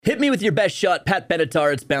Hit me with your best shot, Pat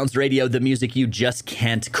Benatar. It's Bounce Radio, the music you just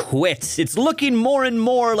can't quit. It's looking more and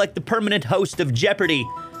more like the permanent host of Jeopardy!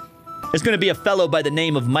 There's going to be a fellow by the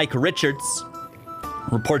name of Mike Richards.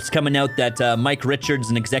 Reports coming out that Mike Richards,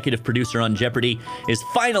 an executive producer on Jeopardy, is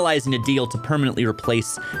finalizing a deal to permanently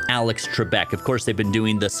replace Alex Trebek. Of course, they've been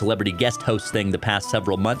doing the celebrity guest host thing the past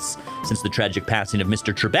several months since the tragic passing of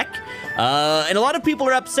Mr. Trebek. And a lot of people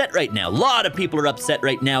are upset right now. A lot of people are upset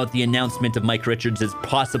right now at the announcement of Mike Richards as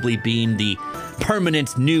possibly being the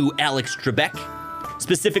permanent new Alex Trebek.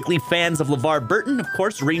 Specifically, fans of LeVar Burton, of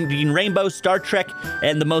course, Reading Rainbow, Star Trek,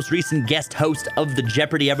 and the most recent guest host of the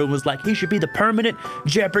Jeopardy. Everyone was like, he should be the permanent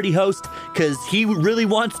Jeopardy host because he really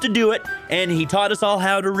wants to do it, and he taught us all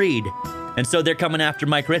how to read. And so they're coming after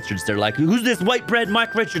Mike Richards. They're like, who's this white bread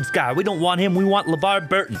Mike Richards guy? We don't want him. We want LeVar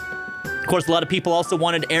Burton. Of course, a lot of people also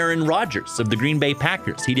wanted Aaron Rodgers of the Green Bay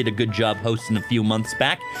Packers. He did a good job hosting a few months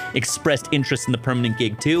back, expressed interest in the permanent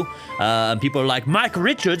gig too. People are like, Mike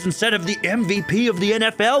Richards instead of the MVP of the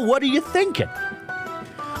NFL? What are you thinking?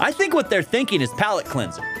 I think what they're thinking is palate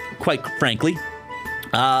cleansing, quite frankly.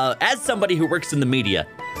 As somebody who works in the media,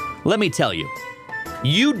 let me tell you,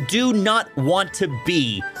 you do not want to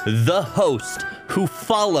be the host who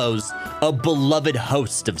follows a beloved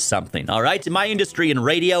host of something, all right? In my industry in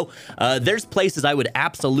radio, there's places I would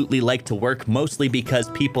absolutely like to work, mostly because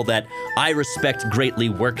people that I respect greatly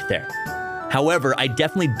work there. However, I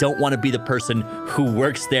definitely don't want to be the person who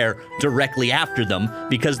works there directly after them,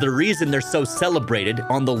 because the reason they're so celebrated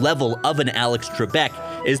on the level of an Alex Trebek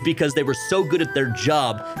is because they were so good at their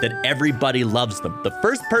job that everybody loves them. The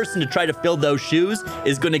first person to try to fill those shoes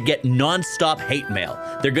is going to get nonstop hate mail.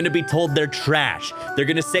 They're going to be told they're trash. They're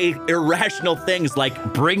going to say irrational things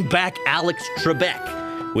like, bring back Alex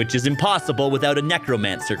Trebek, which is impossible without a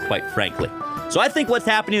necromancer, quite frankly. So I think what's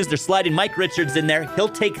happening is they're sliding Mike Richards in there. He'll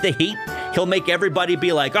take the heat. He'll make everybody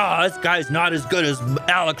be like, oh, this guy's not as good as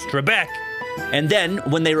Alex Trebek. And then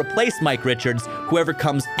when they replace Mike Richards, whoever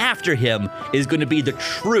comes after him is going to be the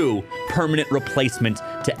true permanent replacement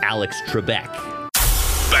to Alex Trebek.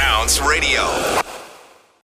 Bounce Radio.